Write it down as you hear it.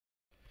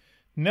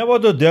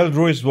Nevado del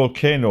Ruiz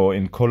volcano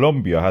in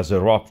Colombia has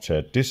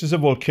erupted. This is a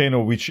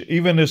volcano which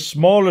even a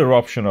small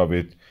eruption of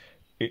it,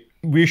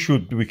 we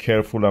should be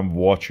careful and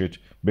watch it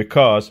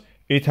because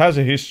it has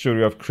a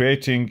history of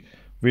creating,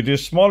 with the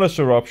smallest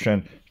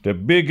eruption, the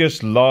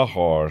biggest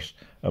lahars,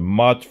 a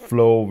mud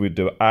flow with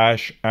the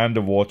ash and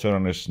the water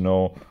and the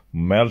snow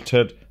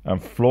melted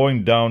and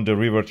flowing down the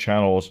river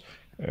channels,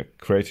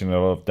 creating a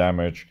lot of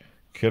damage,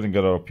 killing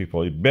a lot of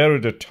people. It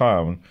buried a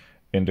town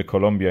in the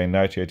Colombia in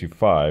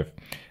 1985.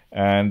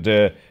 And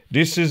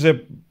this is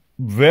a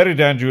very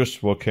dangerous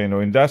volcano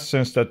in that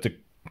sense that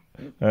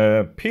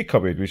the peak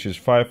of it, which is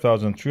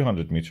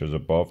 5,300 meters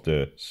above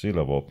the sea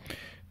level,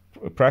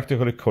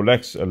 practically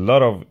collects a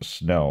lot of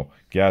snow,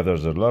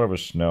 gathers a lot of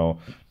snow.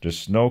 The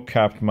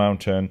snow-capped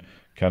mountain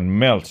can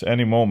melt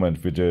any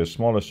moment with the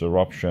smallest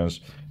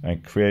eruptions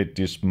and create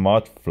these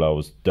mud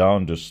flows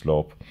down the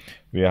slope.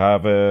 We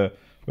have a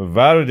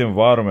varied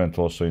environment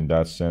also in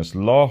that sense.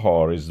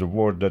 Lahar is the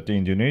word that the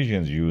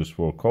Indonesians use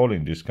for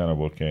calling this kind of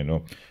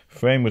volcano.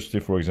 Famously,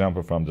 for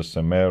example, from the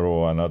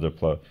Semeru and other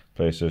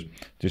places.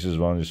 This is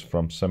one is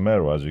from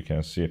Semeru, as you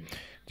can see.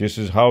 This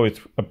is how it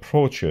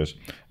approaches.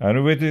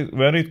 And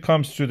when it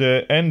comes to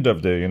the end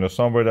of the,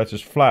 somewhere that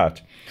is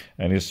flat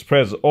and it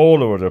spreads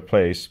all over the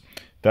place,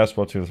 that's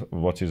what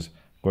is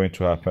going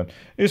to happen.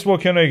 This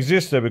volcano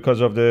exists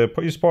because of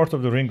it's part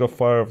of the Ring of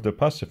Fire of the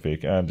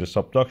Pacific and the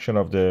subduction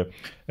of the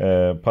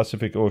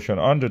Pacific Ocean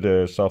under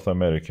the South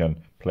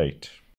American plate.